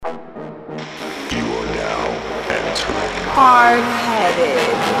hard-headed.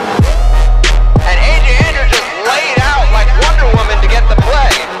 And AJ Andrews just laid out like Wonder Woman to get the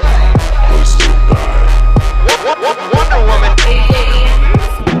play. Wonder Woman. AJ Andrews.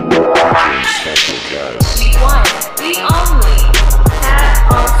 Special guest. The one, the only, Kat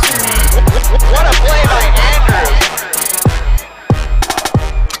Osterman. What a play by Andrews.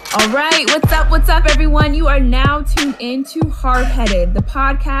 All right, what's up, everyone? You are now tuned into Hard Headed, the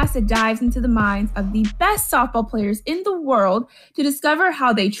podcast that dives into the minds of the best softball players in the world to discover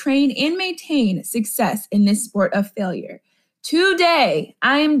how they train and maintain success in this sport of failure. Today,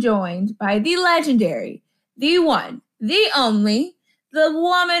 I am joined by the legendary, the one, the only, the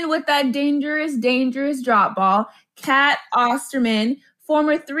woman with that dangerous drop ball, Kat Osterman,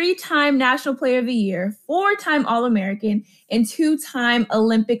 former 3-time National Player of the Year, 4-time All-American, and 2-time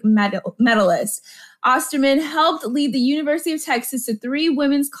Olympic medalist. Osterman helped lead the University of Texas to 3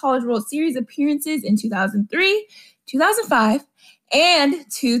 Women's College World Series appearances in 2003, 2005, and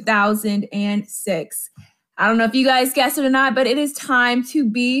 2006. I don't know if you guys guessed it or not, but it is time to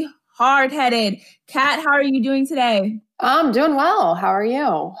be hard-headed. Kat, how are you doing today? I'm doing well. How are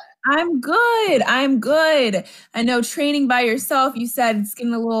you? I'm good. I know training by yourself, you said it's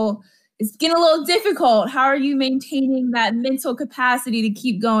getting a little difficult. How are you maintaining that mental capacity to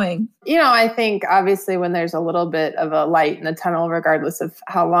keep going? I think obviously when there's a little bit of a light in the tunnel, regardless of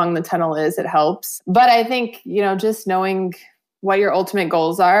how long the tunnel is, it helps. But I think, just knowing what your ultimate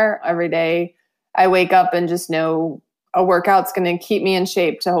goals are every day, I wake up and just know a workout's going to keep me in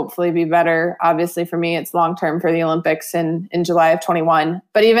shape to hopefully be better. Obviously for me, it's long-term for the Olympics in July of 21.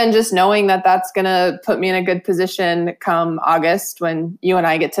 But even just knowing that that's going to put me in a good position come August when you and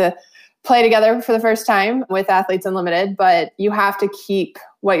I get to play together for the first time with Athletes Unlimited. But you have to keep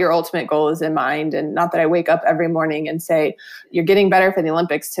what your ultimate goal is in mind. And not that I wake up every morning and say, you're getting better for the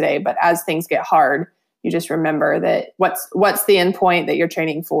Olympics today. But as things get hard, you just remember that what's the end point that you're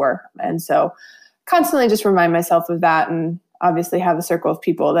training for. And so constantly just remind myself of that, and obviously have a circle of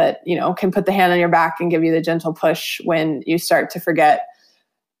people that, can put the hand on your back and give you the gentle push when you start to forget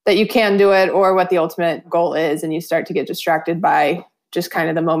that you can do it or what the ultimate goal is. And you start to get distracted by just kind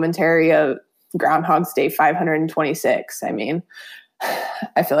of the momentary of Groundhog's Day 526. I mean,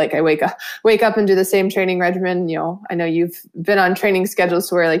 I feel like I wake up and do the same training regimen. I know you've been on training schedules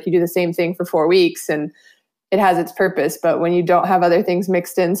to where you do the same thing for 4 weeks and it has its purpose, but when you don't have other things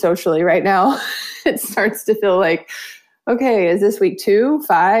mixed in socially right now, it starts to feel like, okay, is this week 2,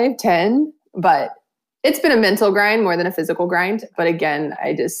 5, 10? But it's been a mental grind more than a physical grind. But again,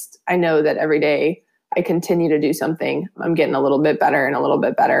 I know that every day I continue to do something. I'm getting a little bit better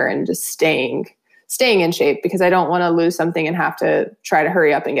and just staying in shape because I don't want to lose something and have to try to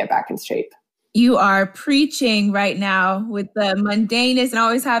hurry up and get back in shape. You are preaching right now with the mundaneness and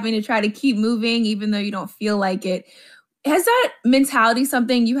always having to try to keep moving, even though you don't feel like it. Has that mentality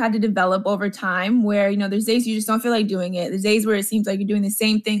something you had to develop over time where, there's days you just don't feel like doing it. There's days where it seems like you're doing the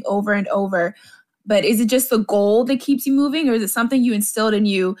same thing over and over. But is it just the goal that keeps you moving, or is it something you instilled in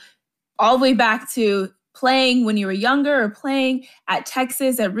you all the way back to playing when you were younger or playing at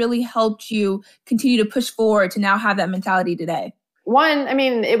Texas that really helped you continue to push forward to now have that mentality today? One,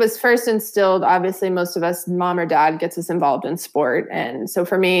 it was first instilled, obviously most of us, mom or dad gets us involved in sport. And so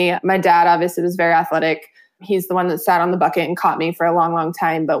for me, my dad obviously was very athletic. He's the one that sat on the bucket and caught me for a long, long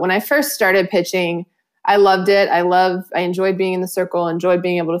time. But when I first started pitching, I loved it. I enjoyed being in the circle, enjoyed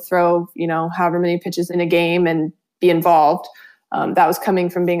being able to throw, however many pitches in a game and be involved. That was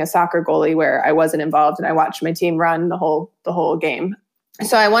coming from being a soccer goalie where I wasn't involved and I watched my team run the whole game.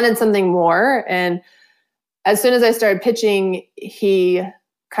 So I wanted something more. And as soon as I started pitching, he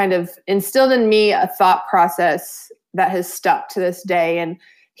kind of instilled in me a thought process that has stuck to this day. And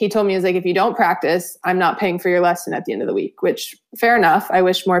he told me, he was like, if you don't practice, I'm not paying for your lesson at the end of the week, which fair enough. I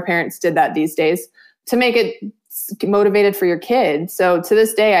wish more parents did that these days to make it motivated for your kid. So to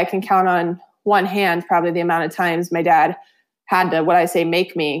this day, I can count on one hand probably the amount of times my dad had to,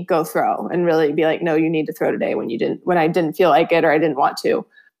 make me go throw and really be like, no, you need to throw today when I didn't feel like it or I didn't want to.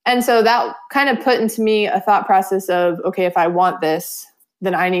 And so that kind of put into me a thought process of, okay, if I want this,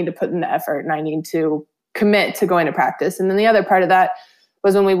 then I need to put in the effort and I need to commit to going to practice. And then the other part of that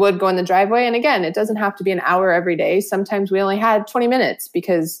was when we would go in the driveway. And again, it doesn't have to be an hour every day. Sometimes we only had 20 minutes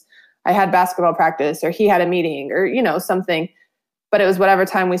because I had basketball practice or he had a meeting or, something. But it was whatever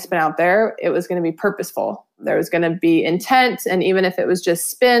time we spent out there, it was going to be purposeful. There was going to be intent. And even if it was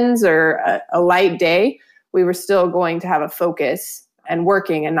just spins or a light day, we were still going to have a focus and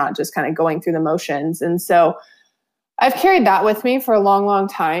working and not just kind of going through the motions. And so I've carried that with me for a long, long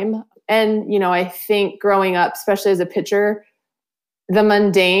time. And, I think growing up, especially as a pitcher, the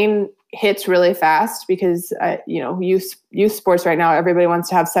mundane hits really fast because, youth sports right now, everybody wants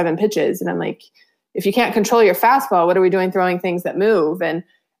to have 7 pitches. And I'm like, if you can't control your fastball, what are we doing throwing things that move?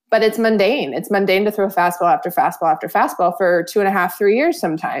 But it's mundane. It's mundane to throw fastball after fastball after fastball for 2.5, 3 years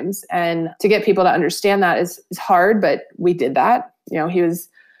sometimes. And to get people to understand that is hard, but we did that. I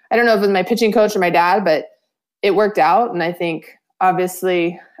don't know if it was my pitching coach or my dad, but it worked out. And I think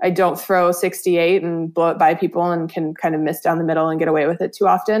obviously I don't throw 68 and blow it by people and can kind of miss down the middle and get away with it too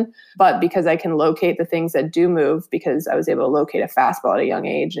often. But because I can locate the things that do move, because I was able to locate a fastball at a young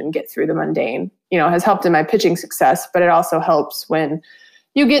age and get through the mundane, has helped in my pitching success. But it also helps when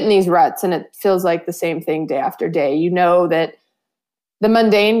you get in these ruts and it feels like the same thing day after day. You know that the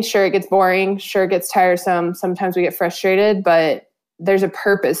mundane, sure, it gets boring, sure, it gets tiresome. Sometimes we get frustrated, but there's a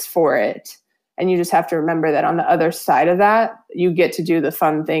purpose for it. And you just have to remember that on the other side of that, you get to do the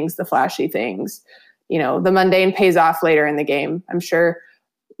fun things, the flashy things. The mundane pays off later in the game. I'm sure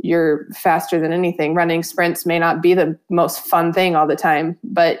you're faster than anything. Running sprints may not be the most fun thing all the time,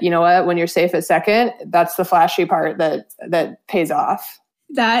 but you know what? When you're safe at second, that's the flashy part that pays off.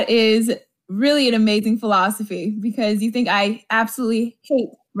 That is really an amazing philosophy, because you think I absolutely hate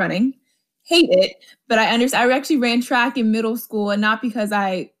running, hate it, but I understand. I actually ran track in middle school, and not because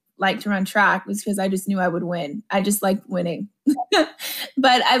I like to run track, it was because I just knew I would win. I just liked winning.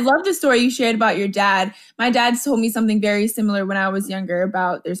 But I love the story you shared about your dad. My dad told me something very similar when I was younger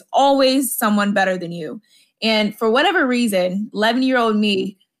about there's always someone better than you. And for whatever reason, 11-year-old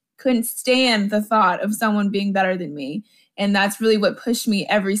me couldn't stand the thought of someone being better than me. And that's really what pushed me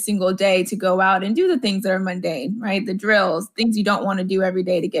every single day to go out and do the things that are mundane, right? The drills, things you don't want to do every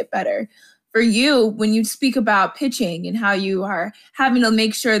day to get better. For you, when you speak about pitching and how you are having to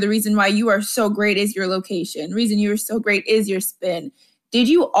make sure the reason why you are so great is your location, the reason you are so great is your spin, did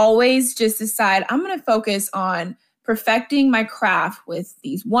you always just decide, I'm going to focus on perfecting my craft with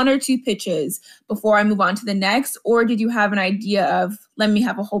these 1 or 2 pitches before I move on to the next? Or did you have an idea of, let me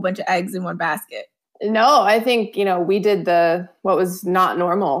have a whole bunch of eggs in one basket? No, I think, we did what was not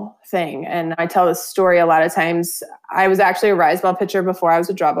normal thing. And I tell this story a lot of times. I was actually a rise ball pitcher before I was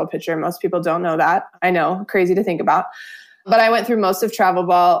a drop ball pitcher. Most people don't know that. I know, crazy to think about. But I went through most of travel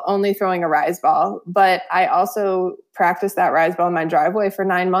ball only throwing a rise ball. But I also practiced that rise ball in my driveway for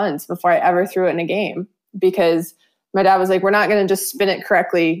 9 months before I ever threw it in a game, because my dad was like, we're not going to just spin it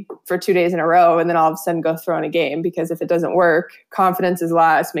correctly for 2 days in a row and then all of a sudden go throw in a game, because if it doesn't work, confidence is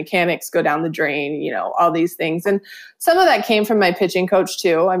lost, mechanics go down the drain, all these things. And some of that came from my pitching coach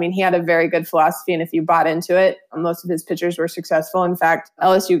too. I mean, he had a very good philosophy, and if you bought into it, most of his pitchers were successful. In fact,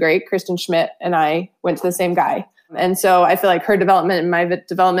 LSU great Kristen Schmidt and I went to the same guy. And so I feel like her development and my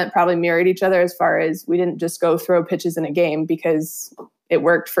development probably mirrored each other, as far as we didn't just go throw pitches in a game because it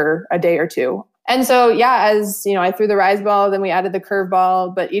worked for a day or two. And so, as I threw the rise ball, then we added the curve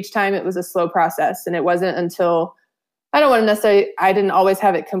ball, but each time it was a slow process. And it wasn't until, I didn't always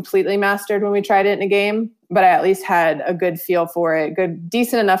have it completely mastered when we tried it in a game, but I at least had a good feel for it,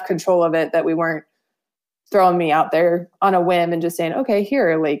 decent enough control of it that we weren't throwing me out there on a whim and just saying, okay,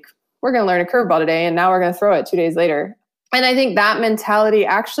 here, we're going to learn a curveball today, and now we're going to throw it 2 days later. And I think that mentality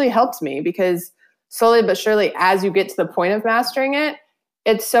actually helped me, because slowly but surely, as you get to the point of mastering it,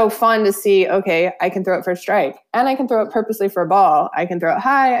 it's so fun to see, okay, I can throw it for a strike, and I can throw it purposely for a ball. I can throw it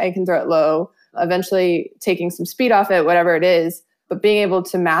high, I can throw it low, eventually taking some speed off it, whatever it is. But being able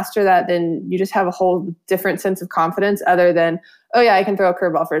to master that, then you just have a whole different sense of confidence, other than, oh yeah, I can throw a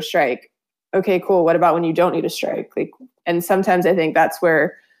curveball for a strike. Okay, cool. What about when you don't need a strike? And sometimes I think that's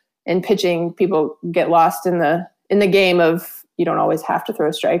where in pitching, people get lost in the game of, you don't always have to throw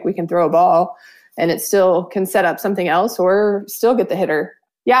a strike. We can throw a ball and it still can set up something else or still get the hitter.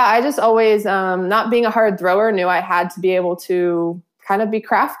 Yeah, I just always, not being a hard thrower, knew I had to be able to kind of be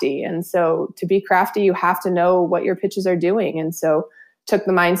crafty. And so to be crafty, you have to know what your pitches are doing. And so took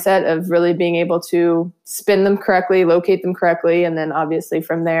the mindset of really being able to spin them correctly, locate them correctly, and then obviously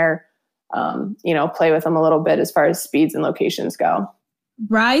from there, play with them a little bit as far as speeds and locations go.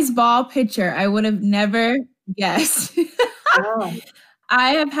 Rise ball pitcher. I would have never guessed. Oh.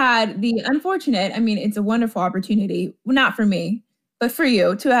 I have had the unfortunate, it's a wonderful opportunity, not for me, but for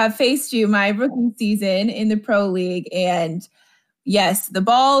you, to have faced you my rookie season in the pro league. And yes, the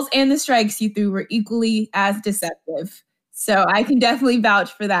balls and the strikes you threw were equally as deceptive. So I can definitely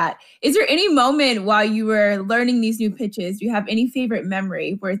vouch for that. Is there any moment while you were learning these new pitches, do you have any favorite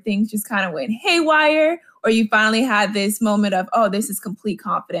memory where things just kind of went haywire, or you finally had this moment of, oh, this is complete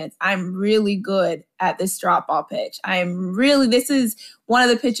confidence. I'm really good at this drop ball pitch. This is one of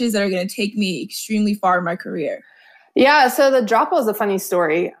the pitches that are going to take me extremely far in my career. Yeah, so the drop ball is a funny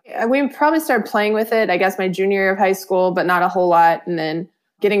story. We probably started playing with it, I guess, my junior year of high school, but not a whole lot. And then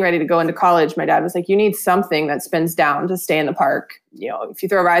getting ready to go into college, my dad was like, you need something that spins down to stay in the park. If you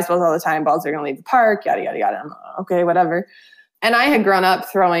throw rise balls all the time, balls are going to leave the park, yada, yada, yada. I'm like, okay, whatever. And I had grown up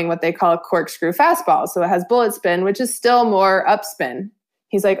throwing what they call a corkscrew fastball. So it has bullet spin, which is still more up spin.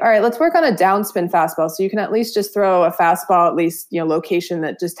 He's like, all right, let's work on a downspin fastball. So you can at least just throw a fastball, at least, location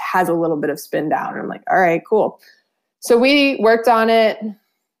that just has a little bit of spin down. And I'm like, all right, cool. So we worked on it.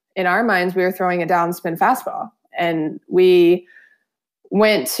 In our minds, we were throwing a downspin fastball. And we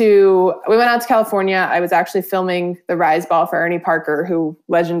went out to California. I was actually filming the rise ball for Ernie Parker, who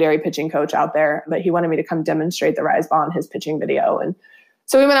legendary pitching coach out there, but he wanted me to come demonstrate the rise ball in his pitching video. And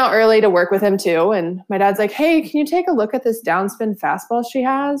so we went out early to work with him too. And my dad's like, hey, can you take a look at this downspin fastball she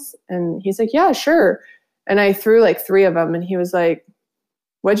has? And he's like, yeah, sure. And I threw like 3 of them. And he was like,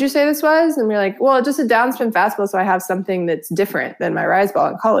 what'd you say this was? And we're like, well, just a downspin fastball. So I have something that's different than my rise ball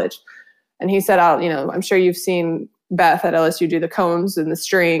in college. And he said, I'm sure you've seen Beth at LSU do the cones and the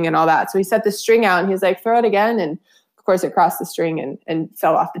string and all that. So he set the string out and he's like, throw it again. And of course it crossed the string and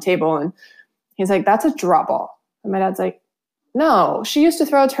fell off the table. And he's like, that's a drop ball. And my dad's like, no, she used to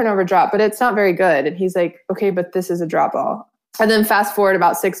throw a turnover drop, but it's not very good. And he's like, okay, but this is a drop ball. And then fast forward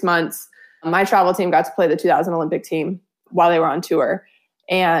about 6 months, my travel team got to play the 2000 Olympic team while they were on tour.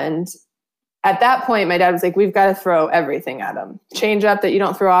 And at that point, my dad was like, we've got to throw everything at them. Change up that you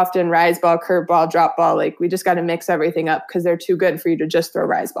don't throw often, rise ball, curve ball, drop ball. Like, we just got to mix everything up because they're too good for you to just throw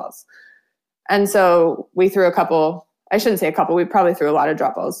rise balls. And so we threw a couple, I shouldn't say a couple, we probably threw a lot of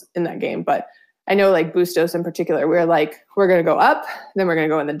drop balls in that game. But I know like Bustos in particular, we're like, we're going to go up, then we're going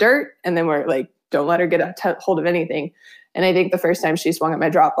to go in the dirt. And then we're like, don't let her get a hold of anything. And I think the first time she swung at my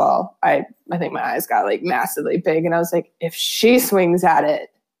drop ball, I think my eyes got like massively big. And I was like, if she swings at it,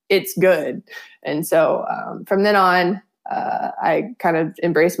 it's good. And so from then on, I kind of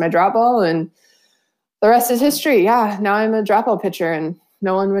embraced my drop ball, and the rest is history. Yeah, now I'm a drop ball pitcher, and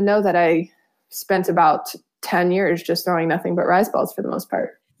no one would know that I spent about 10 years just throwing nothing but rise balls for the most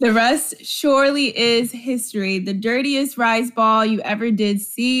part. The rest surely is history. The dirtiest rise ball you ever did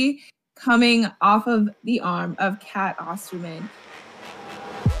see coming off of the arm of Kat Osterman.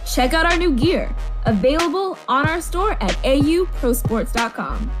 Check out our new gear, available on our store at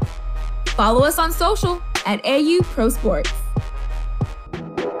auprosports.com. Follow us on social at auprosports.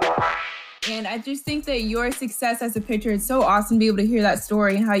 And I just think that your success as a pitcher, it's so awesome to be able to hear that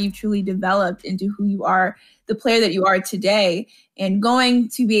story and how you truly developed into who you are, the player that you are today, and going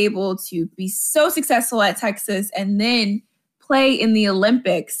to be able to be so successful at Texas and then play in the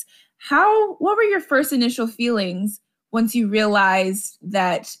Olympics. What were your first initial feelings once you realized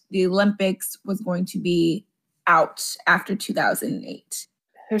that the Olympics was going to be out after 2008?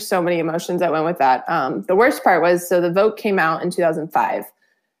 There's so many emotions that went with that. The worst part was, so the vote came out in 2005,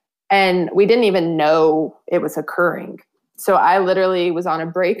 and we didn't even know it was occurring. So I literally was on a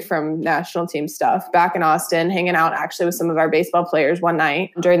break from national team stuff back in Austin, hanging out actually with some of our baseball players one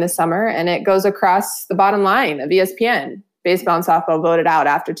night during the summer, and it goes across the bottom line of ESPN. Baseball and softball voted out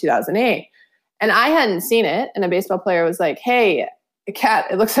after 2008. And I hadn't seen it. And a baseball player was like, hey, Kat,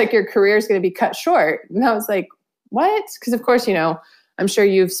 it looks like your career is going to be cut short. And I was like, what? Because of course, I'm sure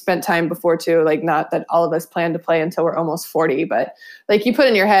you've spent time before too, like not that all of us plan to play until we're almost 40, but like you put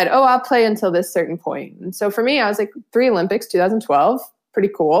in your head, oh, I'll play until this certain point. And so for me, I was like 3 Olympics, 2012, pretty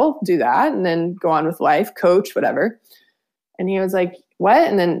cool, do that. And then go on with life, coach, whatever. And he was like, what?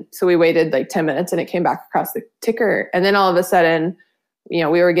 And then, so we waited like 10 minutes and it came back across the ticker. And then all of a sudden, we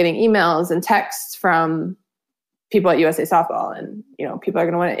were getting emails and texts from people at USA Softball, and, people are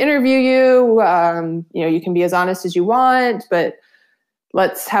going to want to interview you. You can be as honest as you want, but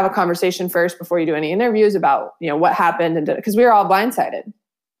let's have a conversation first before you do any interviews about, what happened. And because we were all blindsided.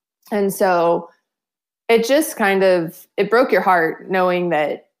 And so it just it broke your heart knowing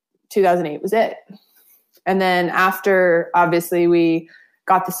that 2008 was it. And then after, obviously, we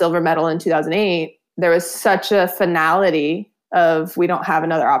got the silver medal in 2008, there was such a finality of we don't have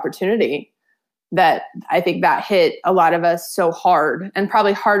another opportunity that I think that hit a lot of us so hard, and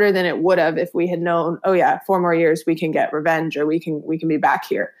probably harder than it would have if we had known, oh yeah, 4 more years, we can get revenge, or we can be back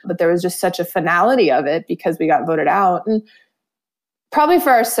here. But there was just such a finality of it because we got voted out, and probably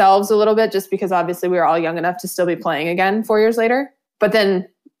for ourselves a little bit, just because obviously we were all young enough to still be playing again 4 years later. But then,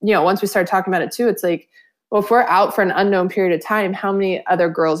 once we started talking about it too, it's like, well, if we're out for an unknown period of time, how many other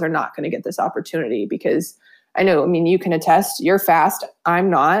girls are not going to get this opportunity? Because I know, you can attest, you're fast. I'm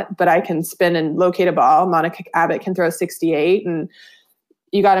not, but I can spin and locate a ball. Monica Abbott can throw 68, and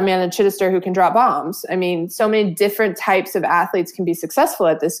you got Amanda Chittister who can drop bombs. So many different types of athletes can be successful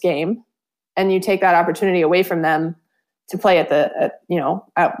at this game, and you take that opportunity away from them to play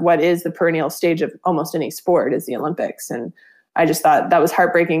at what is the perennial stage of almost any sport is the Olympics. And I just thought that was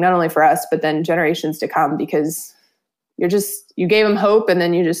heartbreaking, not only for us, but then generations to come, because you gave them hope and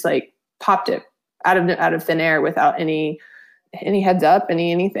then you just like popped it out of thin air without any heads up,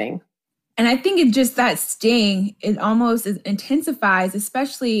 anything. And I think it just that sting, it almost intensifies,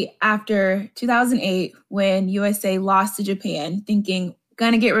 especially after 2008 when USA lost to Japan, thinking,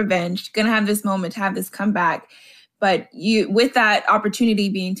 gonna get revenge, gonna have this moment, have this comeback. But with that opportunity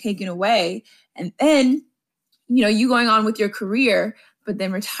being taken away, and then, you going on with your career, but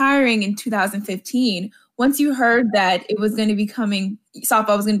then retiring in 2015, once you heard that it was going to be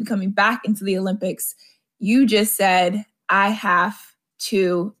softball was going to be coming back into the Olympics, you just said, I have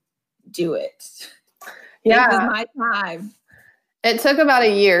to do it. Yeah. This is my time. It took about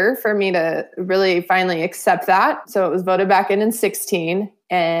a year for me to really finally accept that. So it was voted back in 16.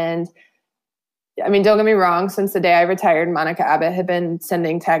 And I mean, don't get me wrong, since the day I retired, Monica Abbott had been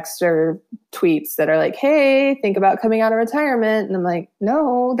sending texts or tweets that are like, hey, think about coming out of retirement. And I'm like,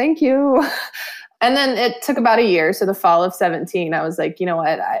 no, thank you. And then it took about a year. So the fall of 17, I was like, you know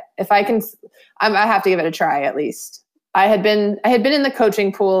what, I have to give it a try at least. I had been in the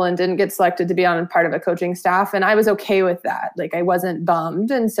coaching pool and didn't get selected to be on part of a coaching staff. And I was okay with that. Like, I wasn't bummed.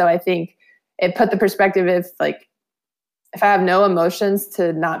 And so I think it put the perspective of like, if I have no emotions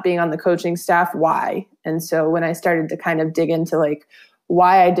to not being on the coaching staff, why? And so when I started to kind of dig into like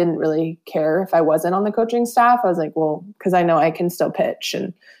why I didn't really care if I wasn't on the coaching staff, I was like, well, because I know I can still pitch.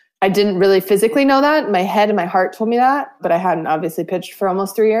 And I didn't really physically know that. My head and my heart told me that, but I hadn't obviously pitched for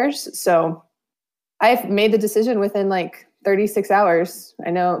almost 3 years. So I made the decision within like 36 hours.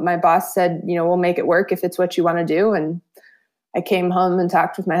 I know my boss said, we'll make it work if it's what you want to do. And I came home and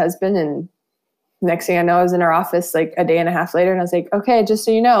talked with my husband, and next thing I know, I was in her office like a day and a half later, and I was like, okay, just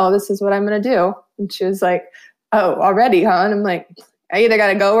so you know, this is what I'm going to do. And she was like, oh, already, huh? And I'm like, I either got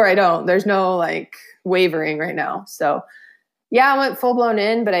to go or I don't. There's no like wavering right now. So yeah, I went full blown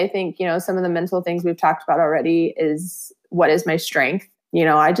in, but I think, some of the mental things we've talked about already is what is my strength.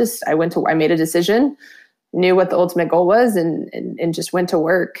 I made a decision, knew what the ultimate goal was, and just went to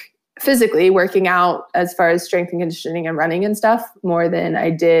work physically, working out as far as strength and conditioning and running and stuff more than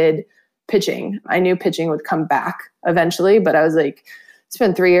I did pitching. I knew pitching would come back eventually, but I was like, it's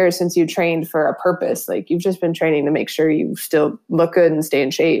been 3 years since you trained for a purpose. Like, you've just been training to make sure you still look good and stay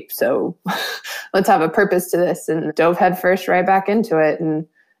in shape. So let's have a purpose to this, and dove headfirst right back into it. And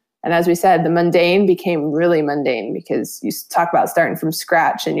as we said, the mundane became really mundane, because you talk about starting from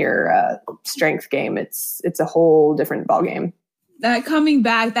scratch in your strength game. It's a whole different ballgame. That coming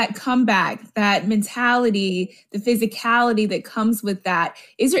back, that comeback, that mentality, the physicality that comes with that.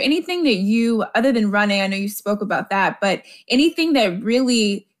 Is there anything that you, other than running, I know you spoke about that, but anything that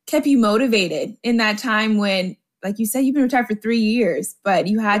really kept you motivated in that time when, like you said, you've been retired for 3 years, but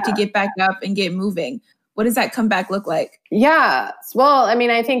you had to get back up and get moving? What does that comeback look like? Yeah. Well, I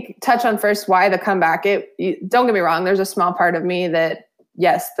mean, I think touch on first why the comeback. Don't get me wrong. There's a small part of me that,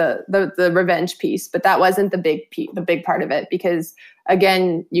 yes, the revenge piece, but that wasn't the big part of it, because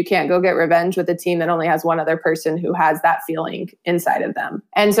again, you can't go get revenge with a team that only has one other person who has that feeling inside of them.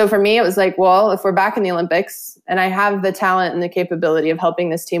 And so for me, it was like, well, if we're back in the Olympics and I have the talent and the capability of helping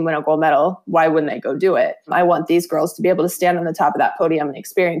this team win a gold medal, why wouldn't I go do it? I want these girls to be able to stand on the top of that podium and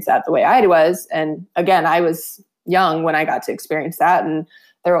experience that the way I was. And again, I was young when I got to experience that. And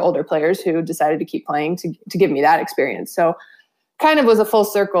there were older players who decided to keep playing to give me that experience. So kind of was a full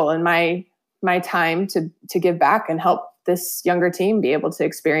circle in my time to give back and help this younger team be able to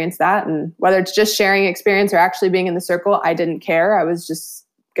experience that. And whether it's just sharing experience or actually being in the circle, I didn't care. I was just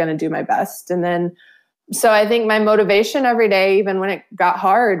going to do my best. And then, so I think my motivation every day, even when it got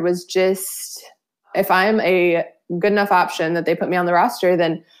hard, was just, if I'm a good enough option that they put me on the roster,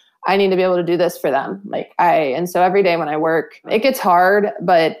 then I need to be able to do this for them. And so every day when I work, it gets hard,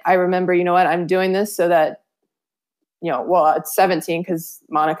 but I remember, you know what, I'm doing this so that, it's 17 because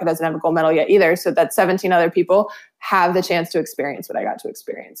Monica doesn't have a gold medal yet either. So that 17 other people have the chance to experience what I got to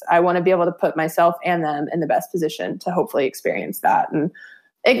experience. I want to be able to put myself and them in the best position to hopefully experience that. And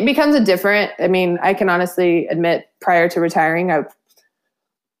it becomes I can honestly admit, prior to retiring,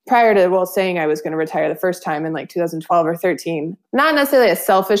 saying I was going to retire the first time in like 2012 or 13, not necessarily a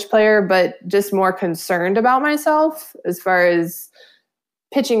selfish player, but just more concerned about myself as far as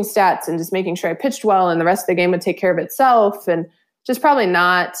pitching stats and just making sure I pitched well and the rest of the game would take care of itself. And just probably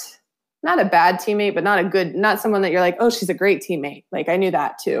not a bad teammate, but not someone that you're like, oh, she's a great teammate. Like, I knew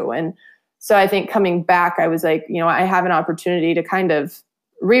that too. And so I think coming back, I was like, I have an opportunity to kind of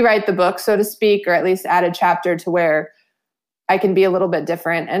rewrite the book, so to speak, or at least add a chapter to where I can be a little bit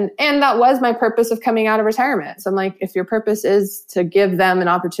different. And that was my purpose of coming out of retirement. So I'm like, if your purpose is to give them an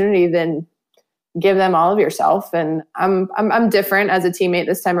opportunity, then give them all of yourself. And I'm different as a teammate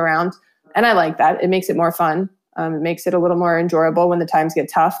this time around. And I like that. It makes it more fun. It makes it a little more enjoyable when the times get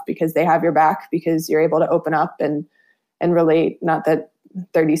tough because they have your back, because you're able to open up and relate. Not that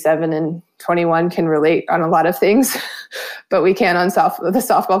 37 and 21 can relate on a lot of things, but we can on the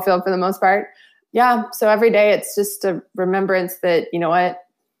softball field for the most part. Yeah. So every day it's just a remembrance that, you know what,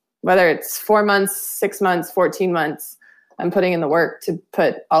 whether it's 4 months, 6 months, 14 months, I'm putting in the work to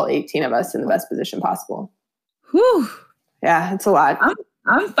put all 18 of us in the best position possible. Whew. Yeah, it's a lot.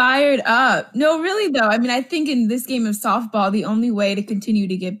 I'm fired up. No, really though. I mean, I think in this game of softball, the only way to continue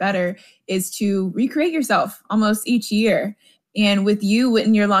to get better is to recreate yourself almost each year. And with you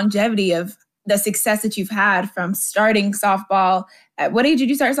and your longevity of the success that you've had from starting softball, at what age did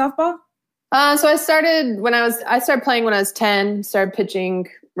you start softball? So I started playing when I was 10, started pitching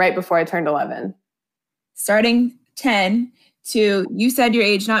right before I turned 11. Starting 10 to, you said your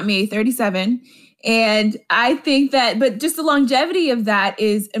age, not me, 37. And I think that, but just the longevity of that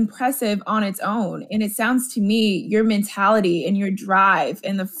is impressive on its own. And it sounds to me, your mentality and your drive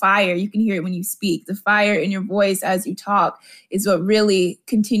and the fire, you can hear it when you speak, the fire in your voice as you talk is what really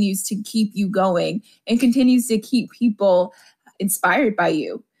continues to keep you going and continues to keep people inspired by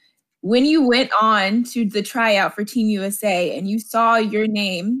you. When you went on to the tryout for Team USA and you saw your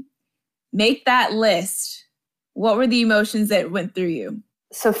name make that list, what were the emotions that went through you?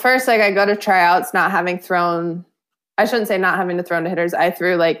 So first, I go to tryouts, not having to throw to hitters. I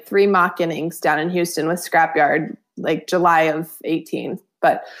threw 3 mock innings down in Houston with Scrapyard, July of 18.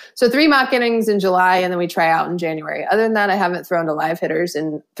 But so 3 mock innings in July, and then we try out in January. Other than that, I haven't thrown to live hitters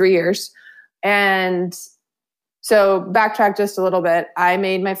in 3 years. And so backtrack just a little bit. I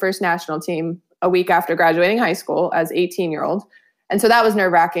made my first national team a week after graduating high school as 18-year-old. And so that was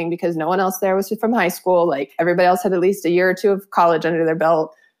nerve-wracking because no one else there was from high school. Everybody else had at least a year or 2 of college under their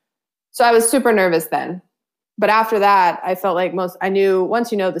belt. So I was super nervous then. But after that, I felt like I knew once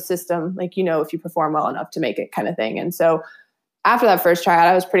you know the system, if you perform well enough to make it kind of thing. And so after that first tryout,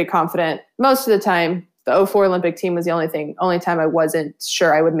 I was pretty confident. Most of the time, the 2004 Olympic team was the only time I wasn't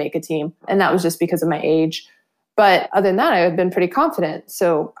sure I would make a team. And that was just because of my age. But other than that, I had been pretty confident.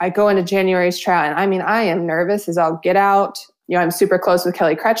 So I go into January's tryout, and I am nervous as I'll get out. I'm super close with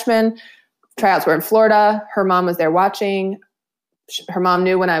Kelly Kretschmann. Tryouts were in Florida. Her mom was there watching. Her mom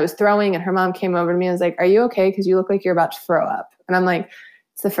knew when I was throwing, and her mom came over to me and was like, "Are you okay? Because you look like you're about to throw up." And I'm like,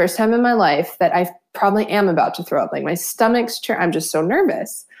 it's the first time in my life that I probably am about to throw up. My stomach's I'm just so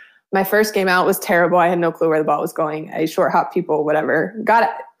nervous. My first game out was terrible. I had no clue where the ball was going. I short hop people, whatever. Got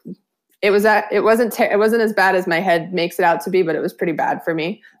it. It wasn't as bad as my head makes it out to be, but it was pretty bad for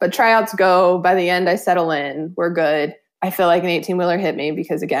me. But tryouts go. By the end, I settle in. We're good. I feel like an 18-wheeler hit me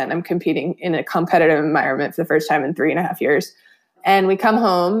because, again, I'm competing in a competitive environment for the first time in 3.5 years. And we come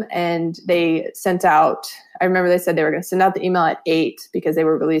home and they sent out, I remember they said they were going to send out the email at 8 because they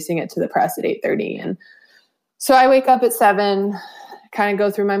were releasing it to the press at 8:30. And so I wake up at 7, kind of go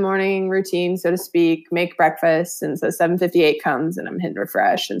through my morning routine, so to speak, make breakfast. And so 7:58 comes and I'm hitting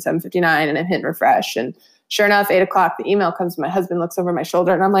refresh, and 7:59 and I'm hitting refresh. And sure enough, 8 o'clock, the email comes. My husband looks over my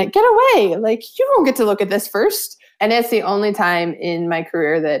shoulder and I'm like, get away. You don't get to look at this first. And it's the only time in my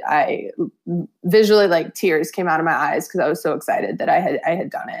career that I visually, tears came out of my eyes because I was so excited that I had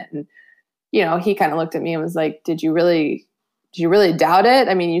done it. And, he kind of looked at me and was like, did you really doubt it?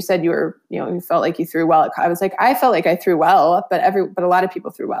 I mean, you said you felt like you threw well. I was like, I felt like I threw well, but a lot of people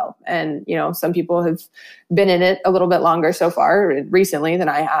threw well. And, some people have been in it a little bit longer so far recently than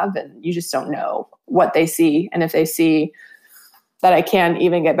I have. And you just don't know what they see. And if they see that I can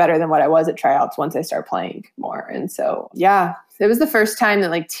even get better than what I was at tryouts once I start playing more. And so, yeah, it was the first time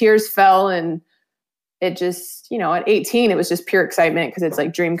that tears fell, and it just, at 18, it was just pure excitement because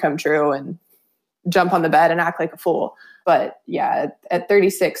it's dream come true and jump on the bed and act like a fool. But yeah, at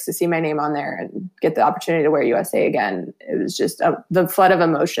 36 to see my name on there and get the opportunity to wear USA again, it was just the flood of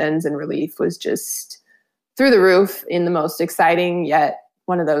emotions and relief was just through the roof in the most exciting, yet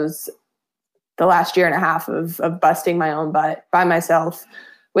one of those, the last year and a half of busting my own butt by myself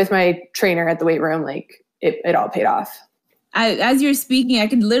with my trainer at the weight room, it all paid off. As you're speaking, I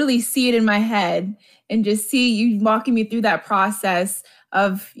could literally see it in my head and just see you walking me through that process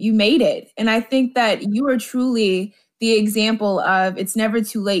of you made it. And I think that you are truly the example of it's never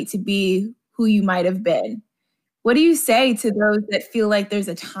too late to be who you might have been. What do you say to those that feel like there's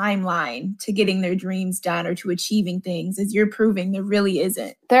a timeline to getting their dreams done or to achieving things, as you're proving there really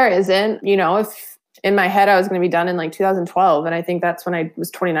isn't? There isn't. If in my head I was going to be done in 2012, and I think that's when I was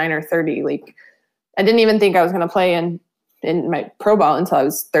 29 or 30. I didn't even think I was going to play in in my pro ball until I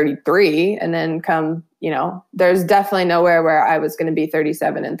was 33. And then there's definitely nowhere where I was going to be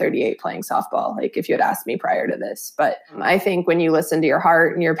 37 and 38 playing softball, like if you had asked me prior to this. But I think when you listen to your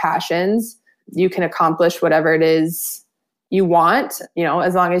heart and your passions, you can accomplish whatever it is you want,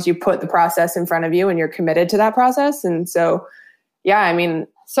 as long as you put the process in front of you and you're committed to that process. And so,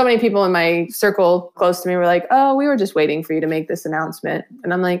 so many people in my circle close to me were like, oh, we were just waiting for you to make this announcement.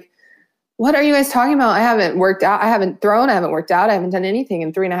 And I'm like, what are you guys talking about? I haven't worked out. I haven't thrown. I haven't worked out. I haven't done anything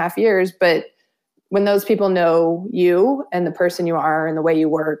in 3.5 years. But when those people know you and the person you are and the way you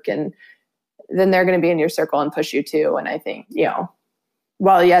work, and then they're going to be in your circle and push you too. And I think,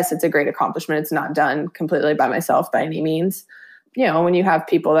 while yes, it's a great accomplishment, it's not done completely by myself by any means. When you have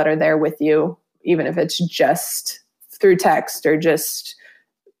people that are there with you, even if it's just through text or just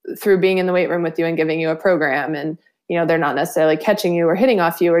through being in the weight room with you and giving you a program, and they're not necessarily catching you or hitting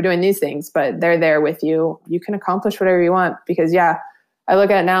off you or doing these things, but they're there with you, you can accomplish whatever you want. Because I look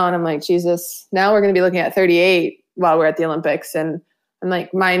at it now and I'm like, Jesus, now we're going to be looking at 38 while we're at the Olympics. And I'm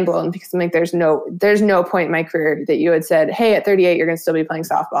like mind blown, because I'm like, there's no point in my career that you had said, hey, at 38, you're going to still be playing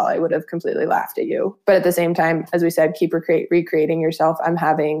softball. I would have completely laughed at you. But at the same time, as we said, keep recreating yourself. I'm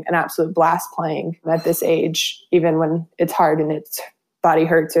having an absolute blast playing at this age, even when it's hard and its body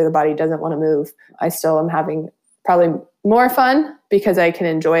hurts or the body doesn't want to move. I still am having probably more fun because I can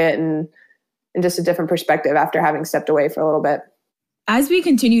enjoy it in just a different perspective after having stepped away for a little bit. As we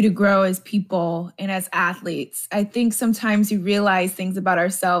continue to grow as people and as athletes, I think sometimes we realize things about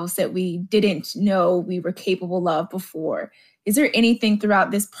ourselves that we didn't know we were capable of before. Is there anything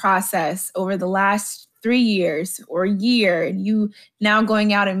throughout this process over the last 3 years or a year, and you now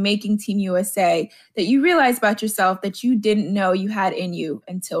going out and making Team USA, that you realize about yourself that you didn't know you had in you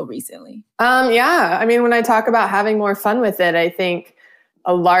until recently? When I talk about having more fun with it, I think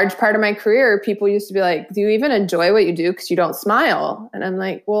a large part of my career, people used to be like, do you even enjoy what you do? Because you don't smile. And I'm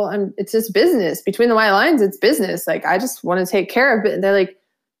like, well, it's just business. Between the white lines, it's business. Like, I just want to take care of it. And they're like,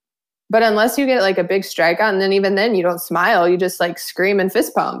 but unless you get like a big strikeout, and then even then you don't smile, you just like scream and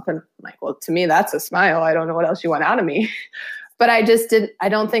fist pump. And I'm like, well, to me, that's a smile. I don't know what else you want out of me. But I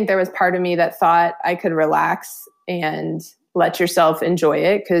don't think there was part of me that thought I could relax and let yourself enjoy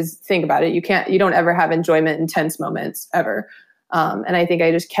it. Because think about it, you don't ever have enjoyment in tense moments ever. And I think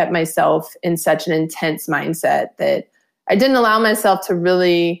I just kept myself in such an intense mindset that I didn't allow myself to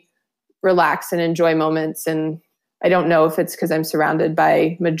really relax and enjoy moments. And I don't know if it's because I'm surrounded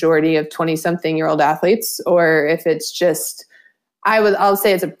by majority of 20-something-year-old athletes, or if it's just, I'll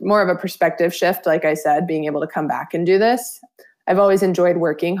say it's more of a perspective shift. Like I said, being able to come back and do this. I've always enjoyed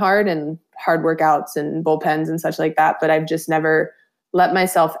working hard and hard workouts and bullpens and such like that, but I've just never let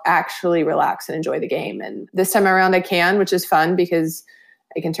myself actually relax and enjoy the game. And this time around I can, which is fun because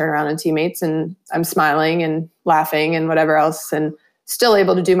I can turn around on teammates and I'm smiling and laughing and whatever else, and still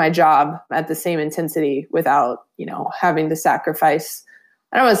able to do my job at the same intensity without, having to sacrifice,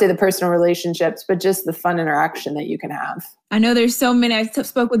 I don't want to say the personal relationships, but just the fun interaction that you can have. I know there's so many. I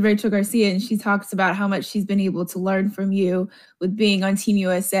spoke with Rachel Garcia, and she talks about how much she's been able to learn from you with being on Team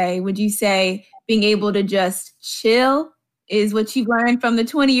USA. Would you say being able to just chill is what you've learned from the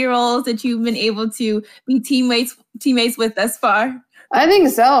 20-year-olds that you've been able to be teammates with thus far? I think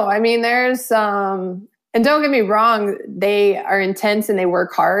so. There's and don't get me wrong, they are intense and they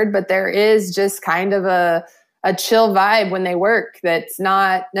work hard, but there is just kind of a chill vibe when they work that's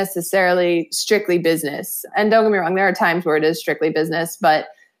not necessarily strictly business. And don't get me wrong, there are times where it is strictly business, but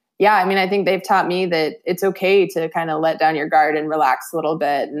I think they've taught me that it's okay to kind of let down your guard and relax a little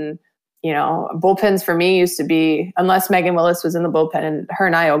bit. And bullpens for me used to be, unless Megan Willis was in the bullpen, and her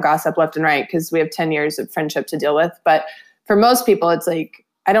and I will gossip left and right because we have 10 years of friendship to deal with. But for most people, it's like,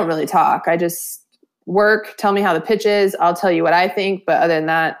 I don't really talk. I just work, tell me how the pitch is. I'll tell you what I think. But other than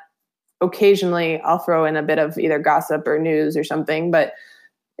that, occasionally I'll throw in a bit of either gossip or news or something. But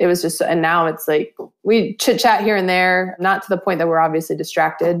it was just, and now it's like we chit chat here and there, not to the point that we're obviously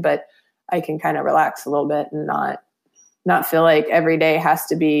distracted, but I can kind of relax a little bit and not feel like every day has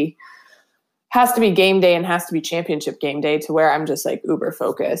to be game day and has to be championship game day, to where I'm just like uber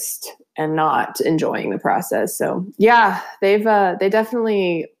focused and not enjoying the process. So they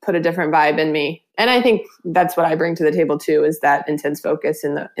definitely put a different vibe in me. And I think that's what I bring to the table too, is that intense focus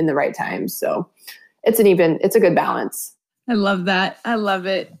in the right times. So it's a good balance. I love that. I love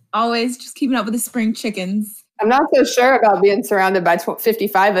it. Always just keeping up with the spring chickens. I'm not so sure about being surrounded by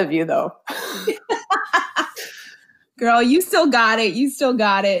 55 of you though. Girl, you still got it. You still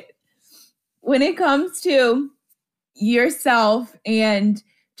got it. When it comes to yourself and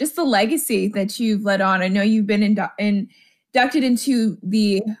just the legacy that you've led on, I know you've been inducted into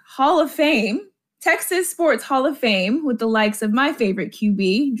the Hall of Fame Texas Sports Hall of Fame with the likes of my favorite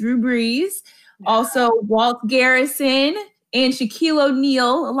QB, Drew Brees, also Walt Garrison and Shaquille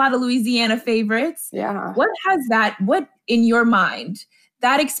O'Neal, a lot of Louisiana favorites. Yeah. What in your mind,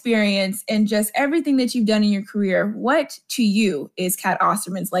 that experience and just everything that you've done in your career, what to you is Kat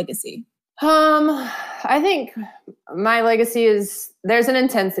Osterman's legacy? I think my legacy is there's an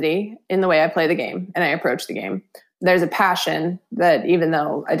intensity in the way I play the game and I approach the game. There's a passion that even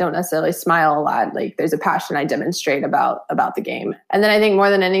though I don't necessarily smile a lot, like there's a passion I demonstrate about the game. And then I think more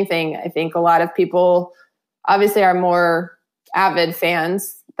than anything, I think a lot of people obviously are more avid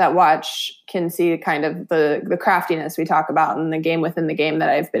fans that watch can see kind of the craftiness we talk about in the game within the game that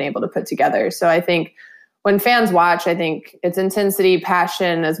I've been able to put together. So I think when fans watch, I think it's intensity,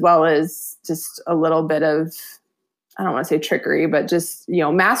 passion, as well as just a little bit of, I don't want to say trickery, but just,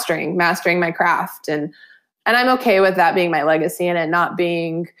 mastering my craft. And I'm okay with that being my legacy and it not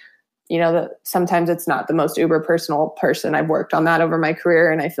being, sometimes it's not the most uber personal person. I've worked on that over my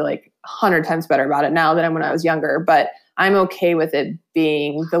career and I feel like 100 times better about it now than when I was younger. But I'm okay with it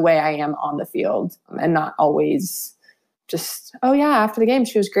being the way I am on the field and not always just, oh yeah, after the game,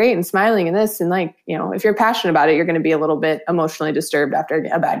 she was great and smiling and this. And if you're passionate about it, you're going to be a little bit emotionally disturbed after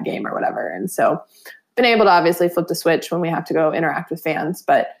a bad game or whatever. And so been able to obviously flip the switch when we have to go interact with fans.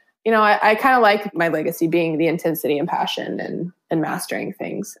 But, I kind of like my legacy being the intensity and passion and mastering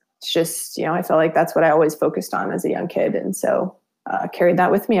things. It's just, I feel like that's what I always focused on as a young kid. And so carried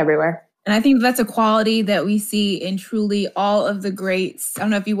that with me everywhere. And I think that's a quality that we see in truly all of the greats. I don't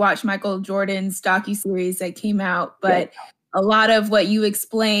know if you watched Michael Jordan's docuseries that came out, but a lot of what you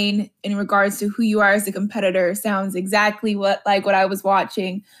explain in regards to who you are as a competitor sounds exactly like what I was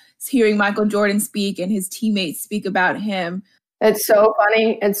watching, hearing Michael Jordan speak and his teammates speak about him. It's so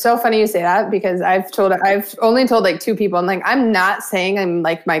funny. It's so funny you say that because I've only told like two people. And I'm not saying I'm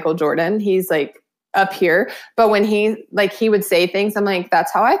like Michael Jordan. He's like up here. But when he would say things, I'm like,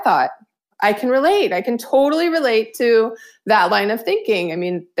 that's how I thought. I can relate. I can totally relate to that line of thinking. I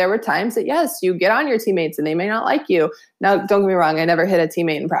mean, there were times that, yes, you get on your teammates and they may not like you. Now, don't get me wrong. I never hit a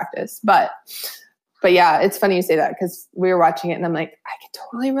teammate in practice. But yeah, it's funny you say that because we were watching it and I'm like, I can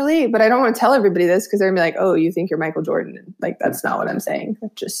totally relate. But I don't want to tell everybody this because they're going to be like, oh, you think you're Michael Jordan. And that's not what I'm saying. I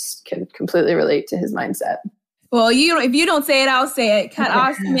just can completely relate to his mindset. Well, if you don't say it, I'll say it. Kat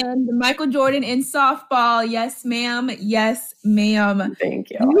Osterman, the Michael Jordan in softball. Yes, ma'am. Yes, ma'am. Thank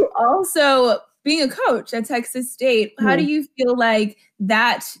you. You also, being a coach at Texas State, how do you feel like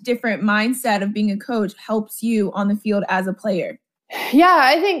that different mindset of being a coach helps you on the field as a player? Yeah,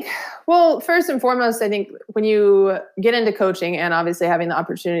 I think, first and foremost, I think when you get into coaching and obviously having the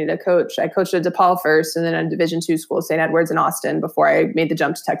opportunity to coach, I coached at DePaul first and then a Division II school, St. Edward's in Austin, before I made the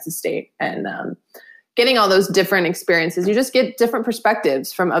jump to Texas State. And getting all those different experiences, you just get different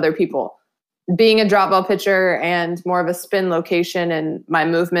perspectives from other people. Being a drop ball pitcher and more of a spin location and my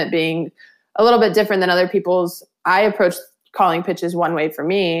movement being a little bit different than other people's, I approached calling pitches one way for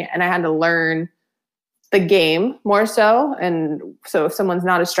me and I had to learn the game more so. And so if someone's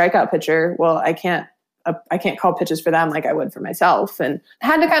not a strikeout pitcher, well, I can't call pitches for them like I would for myself. And I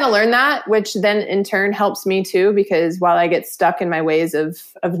had to kind of learn that, which then in turn helps me too, because while I get stuck in my ways of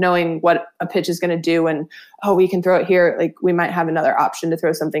knowing what a pitch is going to do and, oh, we can throw it here, like we might have another option to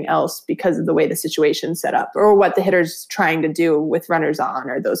throw something else because of the way the situation's set up or what the hitter's trying to do with runners on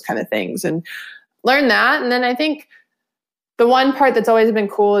or those kind of things, and learn that. And then I think the one part that's always been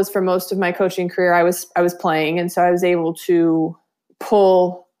cool is for most of my coaching career, I was playing. And so I was able to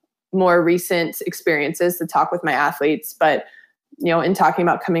pull more recent experiences to talk with my athletes. But, in talking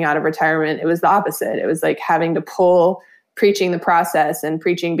about coming out of retirement, it was the opposite. It was like having to pull preaching the process and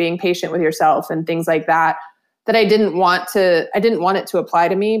preaching being patient with yourself and things like that I didn't want it to apply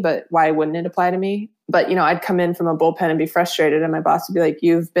to me, but why wouldn't it apply to me? But, I'd come in from a bullpen and be frustrated and my boss would be like,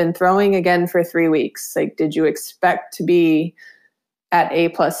 you've been throwing again for 3 weeks. Like, did you expect to be at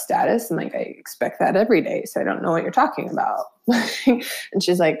A+ status? I'm like, I expect that every day. So I don't know what you're talking about. And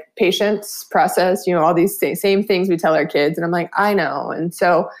she's like, patience, process, all these same things we tell our kids. And I'm like, I know. And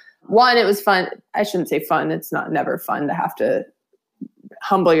so one, it was fun. I shouldn't say fun. It's never fun to have to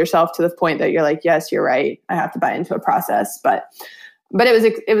humble yourself to the point that you're like, yes, you're right. I have to buy into a process. But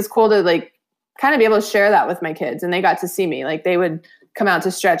it was cool to like kind of be able to share that with my kids. And they got to see me. Like they would come out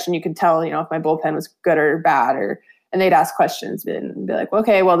to stretch and you could tell, if my bullpen was good or bad, and they'd ask questions and be like,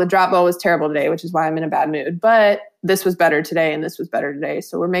 okay, well, the drop ball was terrible today, which is why I'm in a bad mood, but this was better today and this was better today.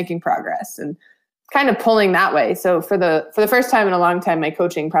 So we're making progress and kind of pulling that way. So for the first time in a long time, my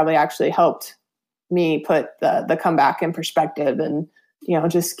coaching probably actually helped me put the comeback in perspective and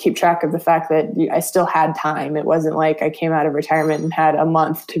just keep track of the fact that I still had time. It wasn't like I came out of retirement and had a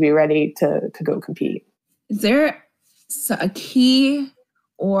month to be ready to go compete. Is there a key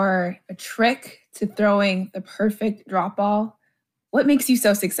or a trick to throwing the perfect drop ball? What makes you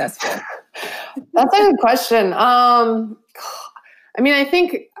so successful? That's a good question. I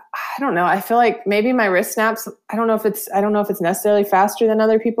think, I don't know. I feel like maybe my wrist snaps, I don't know if it's necessarily faster than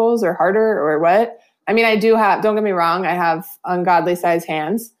other people's or harder or what. I do have, don't get me wrong, I have ungodly sized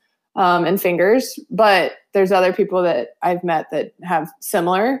hands and fingers, but there's other people that I've met that have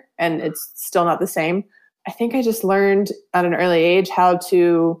similar and it's still not the same. I think I just learned at an early age how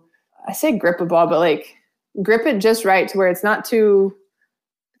to, I say grip a ball, but like grip it just right to where it's not too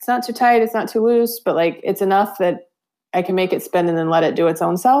tight, it's not too loose, but like it's enough that I can make it spin and then let it do its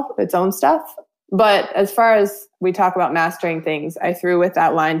own stuff. But as far as we talk about mastering things, I threw with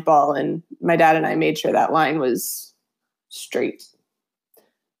that lined ball and my dad and I made sure that line was straight.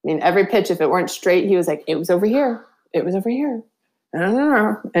 Every pitch, if it weren't straight, he was like, it was over here. It was over here.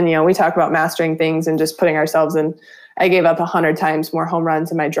 And, we talk about mastering things and just putting ourselves in. I gave up 100 times more home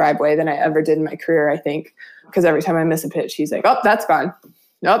runs in my driveway than I ever did in my career, I think, because every time I miss a pitch, he's like, oh, that's gone.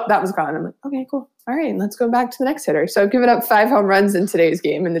 Nope, that was gone. I'm like, okay, cool. All right, let's go back to the next hitter. So I've given up 5 home runs in today's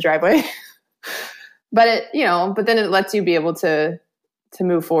game in the driveway. But but then it lets you be able to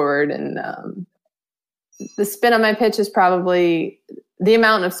move forward. And the spin on my pitch is probably the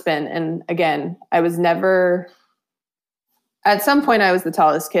amount of spin. And again, I was never, at some point I was the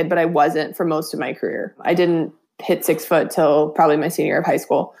tallest kid, but I wasn't for most of my career. I didn't hit 6 foot till probably my senior year of high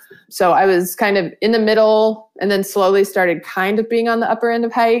school. So I was kind of in the middle and then slowly started kind of being on the upper end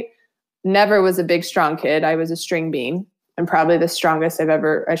of height. Never was a big, strong kid. I was a string bean. And probably the strongest I've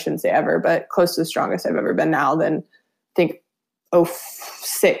ever, I shouldn't say ever, but close to the strongest I've ever been now. Then I think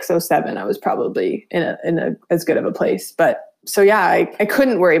 06, 07, I was probably in a as good of a place. But so yeah, I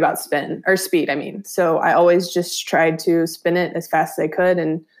couldn't worry about spin or speed. So I always just tried to spin it as fast as I could.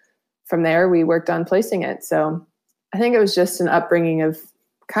 And from there we worked on placing it. So I think it was just an upbringing of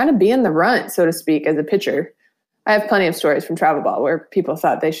kind of being the runt, so to speak, as a pitcher. I have plenty of stories from travel ball where people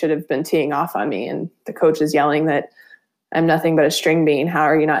thought they should have been teeing off on me and the coach is yelling that I'm nothing but a string bean. How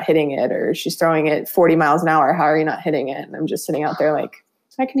are you not hitting it? Or she's throwing it 40 miles an hour. How are you not hitting it? And I'm just sitting out there like,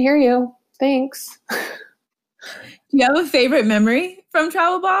 I can hear you. Thanks. Do you have a favorite memory from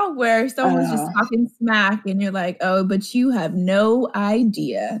travel ball where someone's just talking smack and you're like, oh, but you have no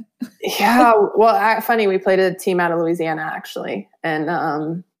idea? Yeah. Well, funny. We played a team out of Louisiana actually. And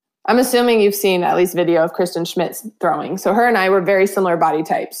I'm assuming you've seen at least video of Kristen Schmidt throwing. So her and I were very similar body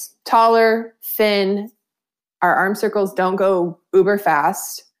types, taller, thin. Our arm circles don't go uber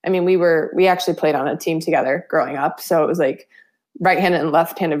fast. We actually played on a team together growing up. So it was like right-handed and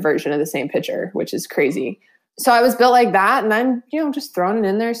left-handed version of the same pitcher, which is crazy. So I was built like that. And I'm, just throwing it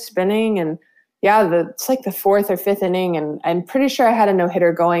in there, spinning. And yeah, it's like the 4th or 5th inning. And I'm pretty sure I had a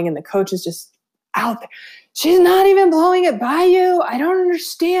no-hitter going and the coach is just out there. She's not even blowing it by you. I don't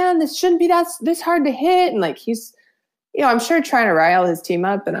understand. This shouldn't be this hard to hit. And like, he's, I'm sure trying to rile his team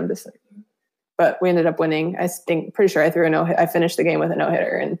up. And I'm just like, but we ended up winning. Pretty sure I threw a no-hit. I finished the game with a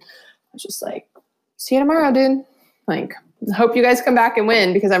no-hitter. And I was just like, see you tomorrow, dude. Like, hope you guys come back and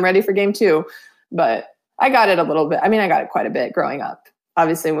win because I'm ready for game 2. But I got it a little bit. I got it quite a bit growing up.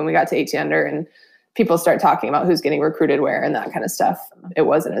 Obviously, when we got to 18 under and people start talking about who's getting recruited where and that kind of stuff, it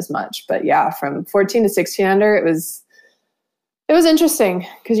wasn't as much. But yeah, from 14 to 16 under, it was interesting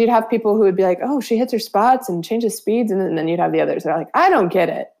because you'd have people who would be like, oh, she hits her spots and changes speeds. And then you'd have the others that are like, I don't get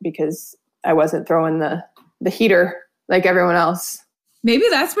it because I wasn't throwing the heater like everyone else. Maybe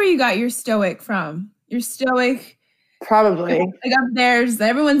that's where you got your stoic from. You're stoic. Probably. Like up there,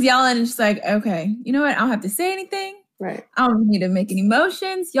 everyone's yelling and just like, okay, you know what? I don't have to say anything. Right. I don't need to make any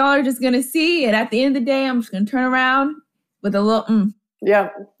motions. Y'all are just going to see. And at the end of the day, I'm just going to turn around with a little Yeah,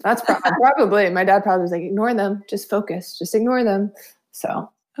 that's probably. My dad probably was like, ignore them. Just focus. Just ignore them.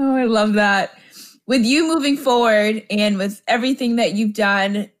 So. Oh, I love that. With you moving forward and with everything that you've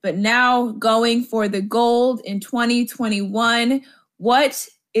done, but now going for the gold in 2021, what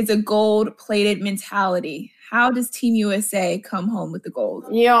is a gold-plated mentality? How does Team USA come home with the gold?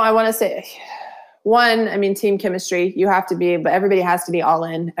 I want to say, one, team chemistry. You have to be, but everybody has to be all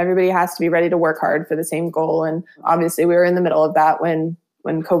in. Everybody has to be ready to work hard for the same goal. And obviously we were in the middle of that when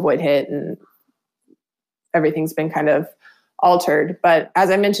COVID hit and everything's been kind of altered. But as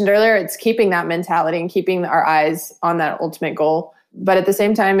I mentioned earlier, it's keeping that mentality and keeping our eyes on that ultimate goal. But at the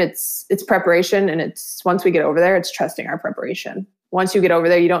same time, it's preparation. And it's once we get over there, it's trusting our preparation. Once you get over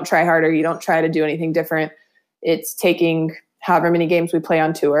there, you don't try harder. You don't try to do anything different. It's taking however many games we play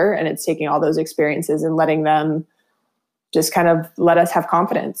on tour, and it's taking all those experiences and letting them just kind of let us have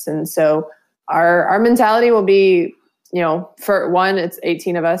confidence. And so our mentality will be, for one, it's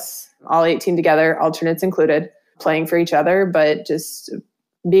 18 of us, all 18 together, alternates included, playing for each other, but just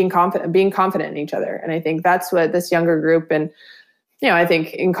being confident in each other. And I think that's what this younger group, and I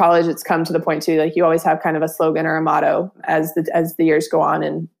think in college it's come to the point too, like you always have kind of a slogan or a motto as the years go on.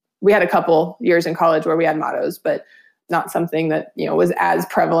 And we had a couple years in college where we had mottos, but not something that, was as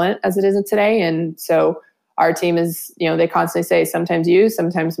prevalent as it is today. And so our team is, they constantly say sometimes you,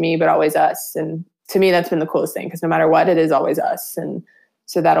 sometimes me, but always us. And to me, that's been the coolest thing, because no matter what, it is always us. And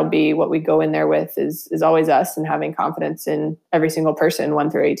so that'll be what we go in there with is always us, and having confidence in every single person, 1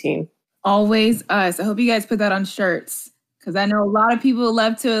 through 18. Always us. I hope you guys put that on shirts, because I know a lot of people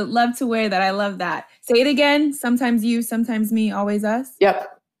love to wear that. I love that. Say it again. Sometimes you, sometimes me, always us.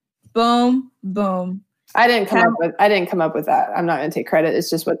 Yep. Boom, boom. I didn't come up with that. I'm not going to take credit. It's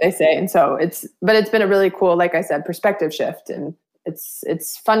just what they say. And so it's been a really cool, like I said, perspective shift. And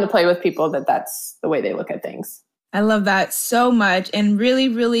it's fun to play with people that's the way they look at things. I love that so much, and really,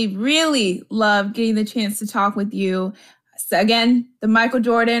 really, really love getting the chance to talk with you. So again, the Michael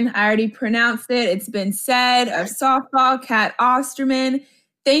Jordan, I already pronounced it. It's been said, of softball, Kat Osterman.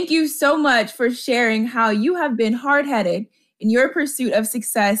 Thank you so much for sharing how you have been hard-headed in your pursuit of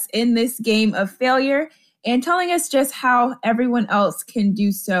success in this game of failure, and telling us just how everyone else can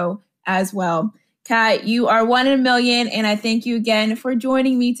do so as well. Kat, you are 1 in a million, and I thank you again for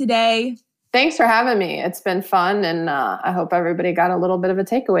joining me today. Thanks for having me. It's been fun, and I hope everybody got a little bit of a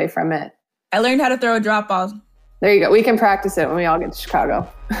takeaway from it. I learned how to throw a drop ball. There you go. We can practice it when we all get to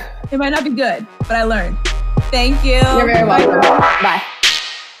Chicago. It might not be good, but I learned. Thank you. You're very welcome. Bye.